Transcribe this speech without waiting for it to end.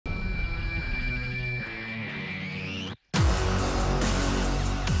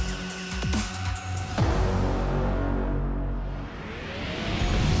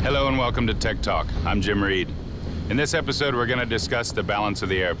Hello and welcome to Tech Talk. I'm Jim Reed. In this episode, we're going to discuss the balance of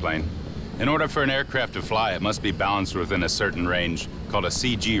the airplane. In order for an aircraft to fly, it must be balanced within a certain range, called a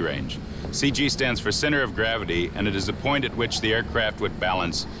CG range. CG stands for center of gravity, and it is the point at which the aircraft would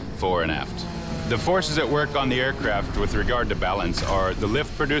balance fore and aft. The forces at work on the aircraft with regard to balance are the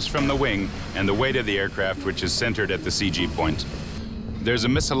lift produced from the wing and the weight of the aircraft, which is centered at the CG point. There's a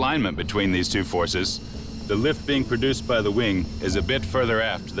misalignment between these two forces. The lift being produced by the wing is a bit further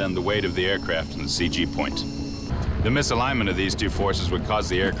aft than the weight of the aircraft and the CG point. The misalignment of these two forces would cause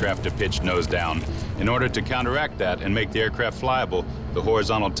the aircraft to pitch nose down. In order to counteract that and make the aircraft flyable, the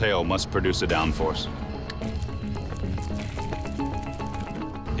horizontal tail must produce a downforce.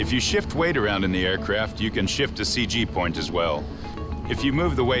 If you shift weight around in the aircraft, you can shift the CG point as well. If you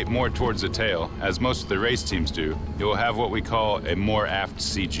move the weight more towards the tail, as most of the race teams do, you will have what we call a more aft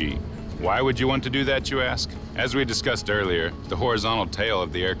CG. Why would you want to do that, you ask? As we discussed earlier, the horizontal tail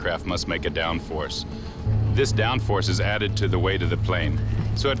of the aircraft must make a downforce. This downforce is added to the weight of the plane.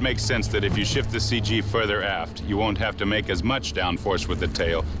 So it makes sense that if you shift the CG further aft, you won't have to make as much downforce with the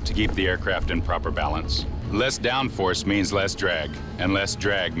tail to keep the aircraft in proper balance. Less downforce means less drag, and less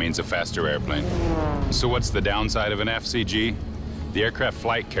drag means a faster airplane. So what's the downside of an FCG? The aircraft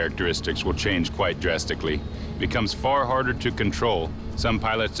flight characteristics will change quite drastically. It becomes far harder to control. Some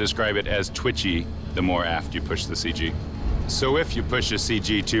pilots describe it as twitchy the more aft you push the CG. So if you push a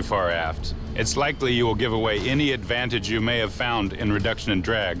CG too far aft, it's likely you will give away any advantage you may have found in reduction in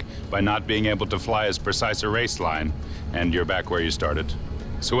drag by not being able to fly as precise a race line, and you're back where you started.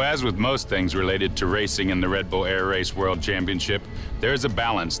 So as with most things related to racing in the Red Bull Air Race World Championship, there is a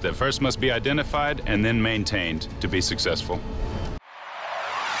balance that first must be identified and then maintained to be successful.